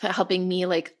me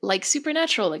like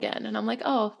Supernatural again. And I'm like,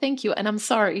 oh, thank you. And I'm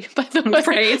sorry, by the way.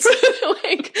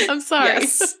 Right. I'm sorry.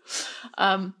 Yes.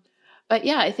 But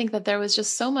yeah, I think that there was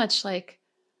just so much like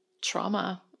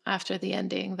trauma after the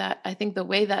ending that I think the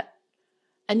way that,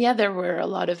 and yeah, there were a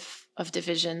lot of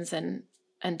divisions and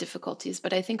difficulties,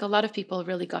 but I think a lot of people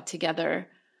really got together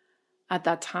at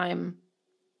that time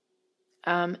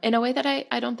in a way that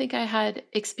I don't think I had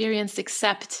experienced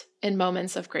except in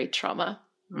moments of great trauma.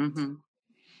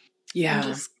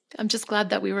 Yeah. I'm just glad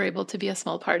that we were able to be a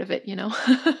small part of it,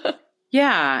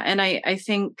 Yeah. And I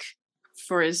think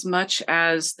for as much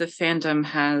as the fandom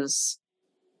has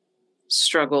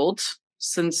struggled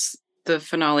since the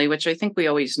finale, which I think we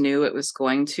always knew it was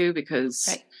going to,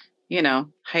 because,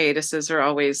 hiatuses are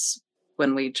always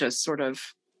when we just sort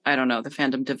of, I don't know, the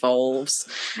fandom devolves.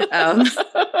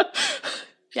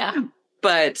 Yeah.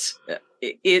 But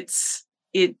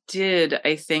it did,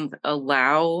 I think,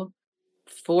 allow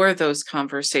for those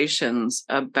conversations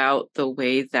about the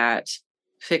way that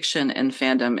fiction and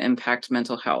fandom impact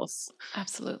mental health.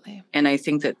 Absolutely. And I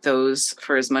think that those,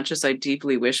 for as much as I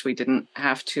deeply wish we didn't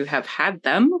have to have had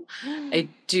them, I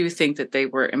do think that they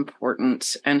were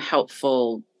important and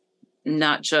helpful,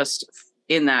 not just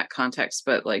in that context,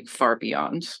 but like far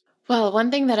beyond. Well, one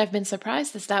thing that I've been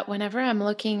surprised is that whenever I'm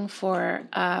looking for,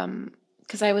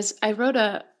 because I wrote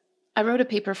a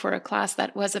paper for a class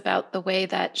that was about the way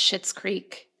that Schitt's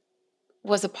Creek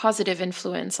was a positive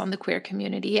influence on the queer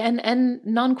community and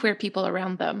non-queer people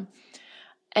around them.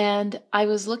 And I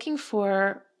was looking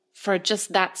for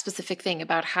just that specific thing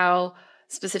about how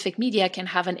specific media can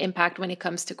have an impact when it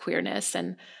comes to queerness.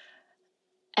 And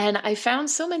I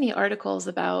found so many articles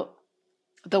about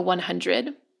the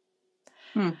 100,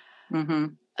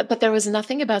 but there was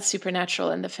nothing about Supernatural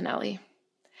in the finale.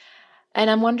 And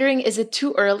I'm wondering, is it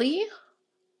too early,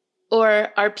 or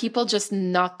are people just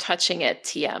not touching it,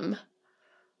 TM?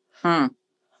 I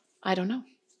don't know.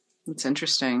 It's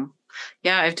interesting.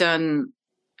 Yeah, I've done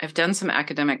some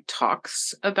academic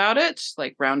talks about it,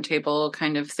 like roundtable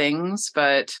kind of things,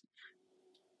 but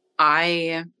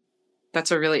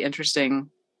that's a really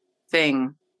interesting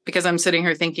thing Because I'm sitting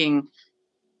here thinking,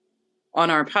 on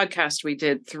our podcast, we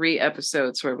did 3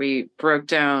 episodes where we broke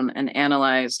down and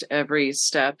analyzed every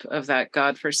step of that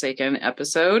godforsaken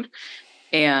episode.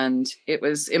 And it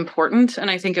was important. And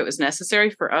I think it was necessary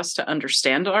for us to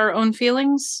understand our own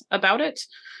feelings about it,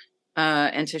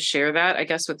 and to share that, I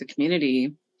guess, with the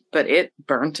community. But it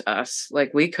burnt us.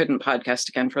 Like, we couldn't podcast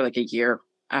again for like a year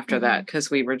after that, because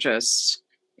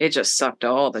it just sucked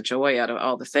all the joy out of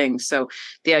all the things. So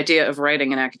the idea of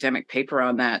writing an academic paper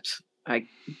on that,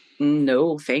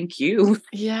 no, thank you.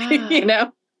 Yeah.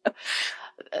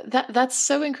 That's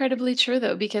so incredibly true,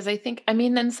 though, because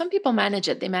and some people manage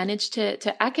it. They manage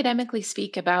to academically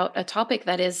speak about a topic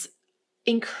that is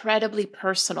incredibly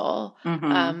personal.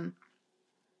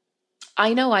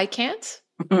 I know I can't.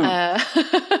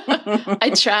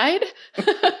 I tried.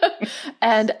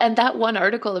 and that one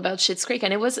article about Schitt's Creek,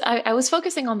 and I was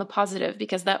focusing on the positive,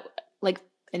 because the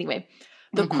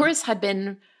course had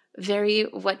been very,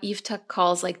 what Eve Tuck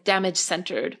calls like damage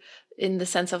centered, in the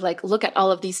sense of like, look at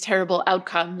all of these terrible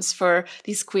outcomes for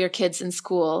these queer kids in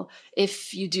school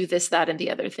if you do this, that, and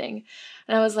the other thing.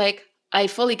 And I was like, I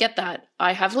fully get that.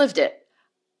 I have lived it.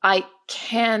 I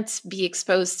can't be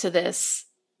exposed to this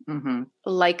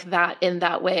like that, in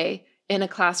that way, in a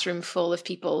classroom full of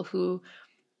people who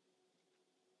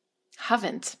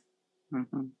haven't.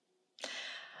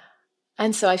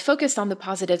 And so I focused on the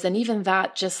positives, and even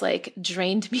that just like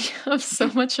drained me of so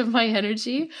much of my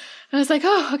energy. I was like,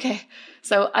 oh, okay.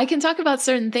 So I can talk about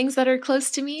certain things that are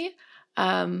close to me.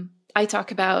 I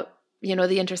talk about,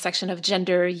 the intersection of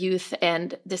gender, youth,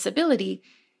 and disability,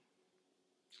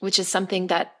 which is something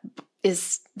that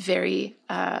is very,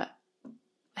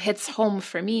 hits home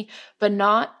for me, but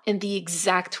not in the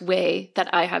exact way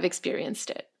that I have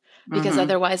experienced it. Because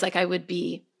otherwise, like, I would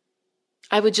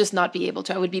just not be able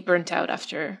to. I would be burnt out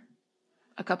after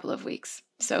a couple of weeks.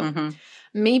 So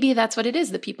maybe that's what it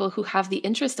is. The people who have the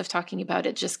interest of talking about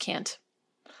it just can't.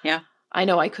 Yeah. I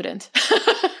know I couldn't.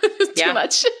 Too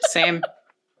much. Same.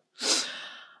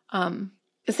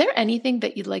 Is there anything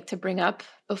that you'd like to bring up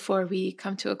before we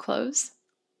come to a close?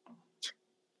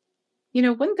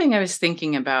 One thing I was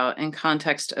thinking about in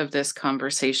context of this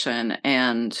conversation,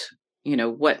 and,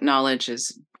 what knowledge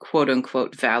is quote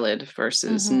unquote valid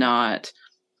versus not.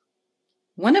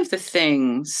 One of the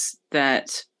things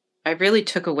that I really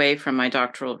took away from my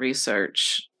doctoral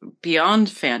research beyond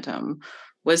fandom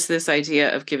was this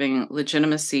idea of giving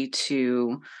legitimacy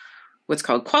to what's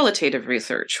called qualitative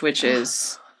research, which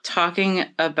is talking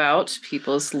about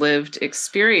people's lived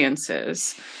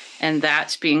experiences and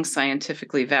that being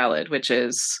scientifically valid, which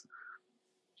is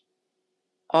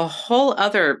a whole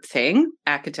other thing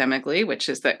academically, which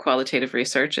is that qualitative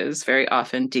research is very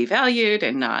often devalued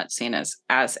and not seen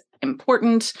as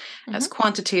important as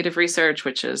quantitative research,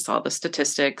 which is all the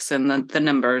statistics and the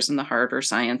numbers and the harder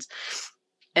science.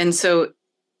 And so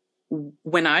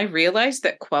when I realized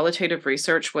that qualitative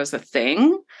research was a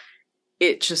thing,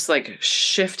 it just like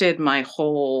shifted my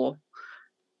whole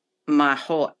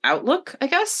outlook, I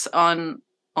guess, on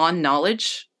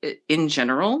knowledge in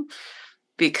general,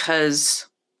 because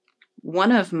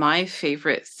one of my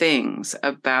favorite things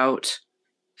about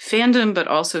fandom, but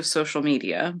also social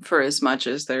media, for as much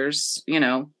as there's,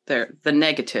 the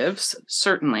negatives,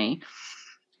 certainly,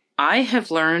 I have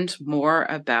learned more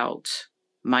about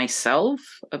myself,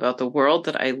 about the world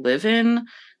that I live in,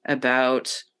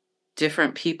 about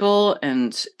different people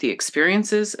and the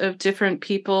experiences of different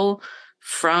people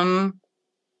from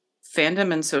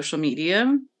fandom and social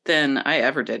media than I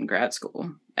ever did in grad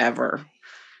school, ever.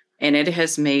 And it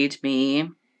has made me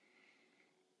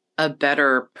a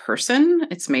better person.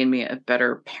 It's made me a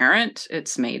better parent.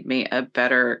 It's made me a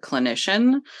better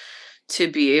clinician,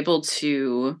 to be able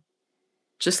to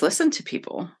just listen to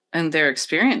people and their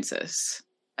experiences,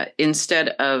 instead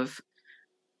of,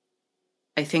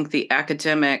 I think, the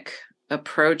academic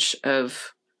approach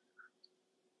of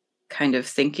kind of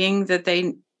thinking that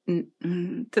they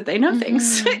know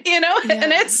things, and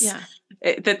it's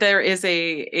that there is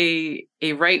a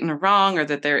right and a wrong, or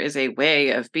that there is a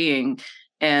way of being.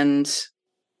 And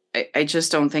I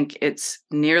just don't think it's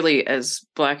nearly as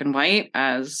black and white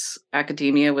as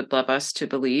academia would love us to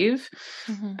believe.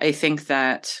 I think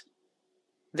that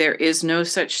there is no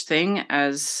such thing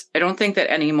as, I don't think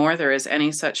that anymore there is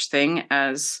any such thing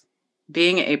as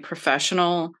being a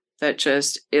professional that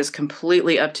just is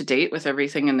completely up to date with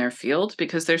everything in their field,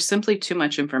 because there's simply too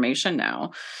much information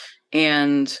now.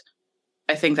 And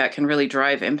I think that can really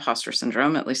drive imposter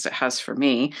syndrome. At least it has for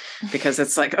me, because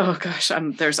it's like, oh gosh,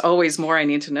 there's always more I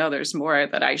need to know. There's more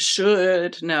that I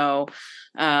should know.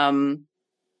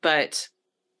 But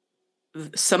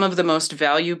some of the most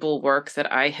valuable work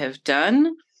that I have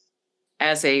done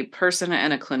as a person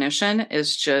and a clinician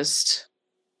is just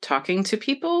talking to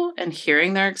people and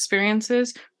hearing their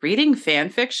experiences. Reading fan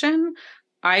fiction,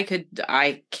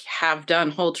 I have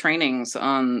done whole trainings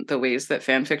on the ways that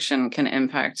fan fiction can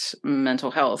impact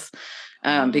mental health,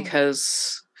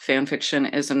 because fan fiction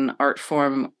is an art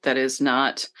form that is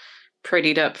not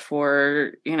prettied up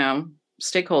for,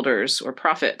 stakeholders or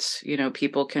profit.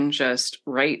 People can just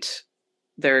write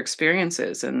their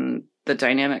experiences and the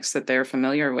dynamics that they're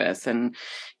familiar with and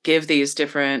give these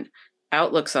different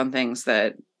outlooks on things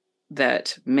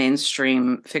that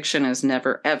mainstream fiction is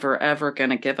never, ever, ever going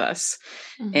to give us.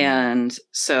 Mm-hmm. And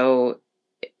so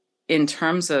in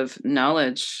terms of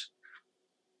knowledge,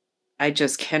 I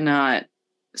just cannot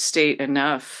state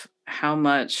enough how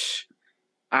much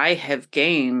I have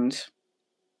gained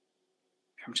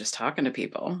from just talking to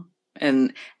people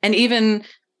and even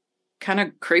kind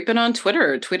of creeping on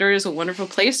Twitter. Twitter is a wonderful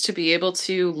place to be able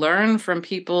to learn from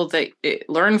people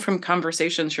learn from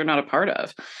conversations you're not a part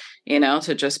of,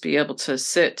 to just be able to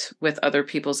sit with other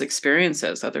people's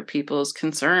experiences, other people's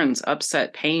concerns,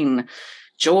 upset, pain,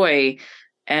 joy,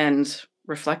 and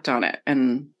reflect on it.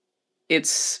 And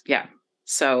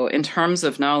so in terms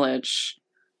of knowledge,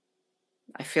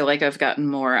 I feel like I've gotten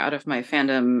more out of my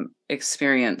fandom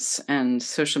experience and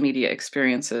social media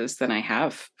experiences than I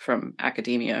have from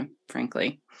academia,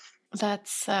 frankly.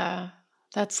 That's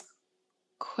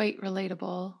quite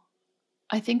relatable.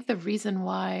 I think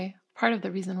part of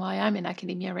the reason why I'm in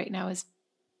academia right now is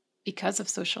because of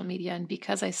social media and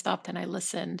because I stopped and I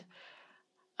listened.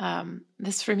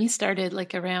 This for me started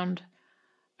like around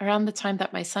the time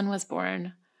that my son was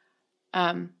born.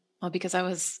 Because I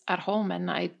was at home and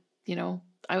I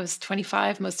was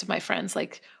 25. Most of my friends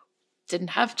didn't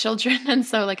have children. And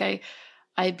so I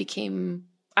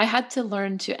had to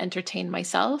learn to entertain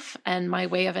myself. And my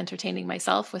way of entertaining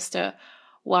myself was to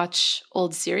watch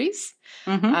old series.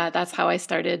 Mm-hmm. That's how I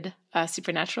started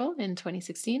Supernatural in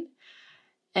 2016.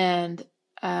 And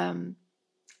to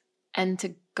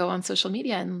go on social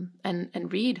media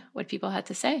and read what people had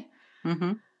to say.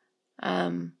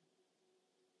 Mm-hmm.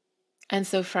 And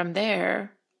so from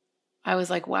there, I was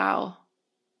like, wow.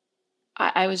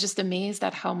 I was just amazed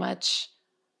at how much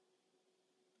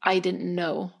I didn't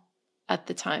know at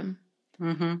the time.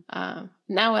 Mm-hmm.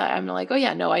 Now I'm like, oh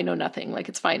yeah, no, I know nothing.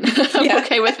 It's fine. I'm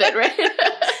okay with it,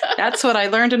 right? That's what I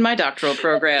learned in my doctoral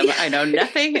program. I know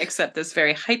nothing except this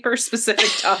very hyper-specific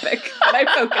topic that I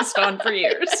focused on for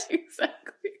years.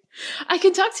 Exactly. I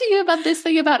can talk to you about this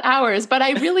thing about hours, but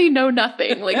I really know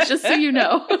nothing. Just so you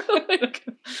know.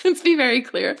 Let's be very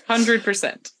clear.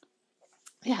 100%.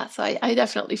 Yeah, so I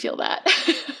definitely feel that.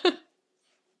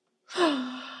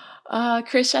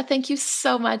 Chrisha, thank you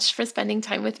so much for spending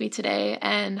time with me today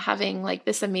and having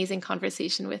this amazing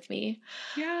conversation with me.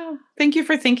 Yeah, thank you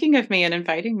for thinking of me and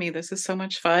inviting me. This is so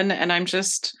much fun. And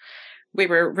we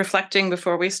were reflecting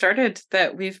before we started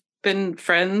that we've been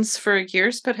friends for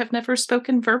years, but have never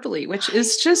spoken verbally, which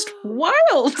is just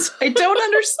wild. I don't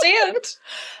understand.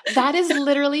 That is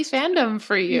literally fandom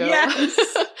for you. Yes.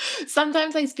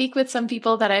 Sometimes I speak with some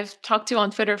people that I've talked to on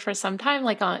Twitter for some time,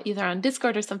 either on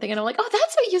Discord or something. And I'm like, oh,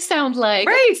 that's what you sound like.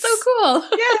 Right. That's so cool.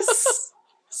 Yes.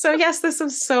 So yes, this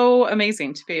is so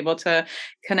amazing to be able to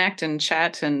connect and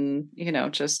chat and,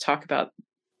 just talk about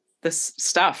this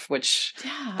stuff, which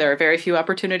there are very few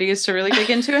opportunities to really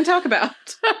dig into and talk about.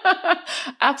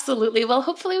 Absolutely. Well,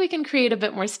 hopefully we can create a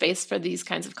bit more space for these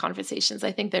kinds of conversations.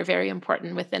 I think they're very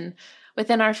important within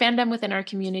our fandom, within our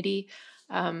community.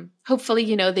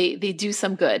 Hopefully, they do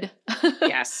some good.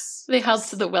 Yes. They help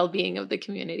to the well-being of the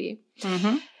community.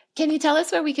 Mm-hmm. Can you tell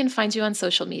us where we can find you on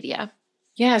social media?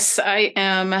 Yes, I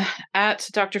am at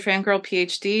Dr. Fangirl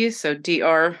PhD. So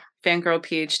Dr. Fangirl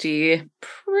PhD,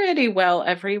 pretty well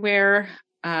everywhere,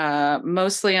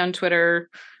 mostly on Twitter.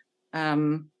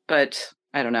 But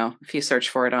I don't know, if you search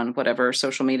for it on whatever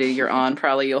social media you're on,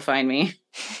 probably you'll find me.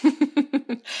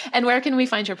 And where can we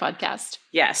find your podcast?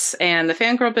 Yes. And the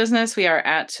Fangirl Business, we are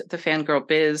at the Fangirl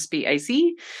Biz,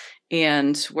 BIZ.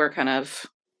 And we're kind of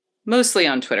mostly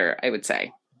on Twitter, I would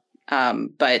say.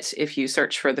 But if you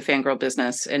search for the Fangirl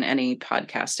Business in any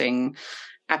podcasting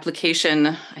application,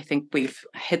 I think we've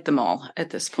hit them all at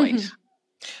this point.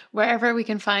 Wherever we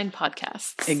can find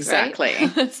podcasts. Exactly.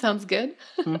 Right? That sounds good.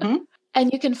 Mm-hmm.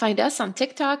 And you can find us on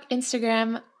TikTok,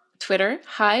 Instagram, Twitter,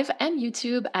 Hive, and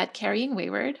YouTube at Carrying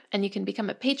Wayward. And you can become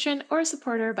a patron or a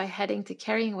supporter by heading to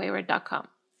carryingwayward.com.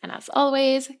 And as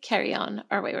always, carry on,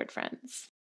 our wayward friends.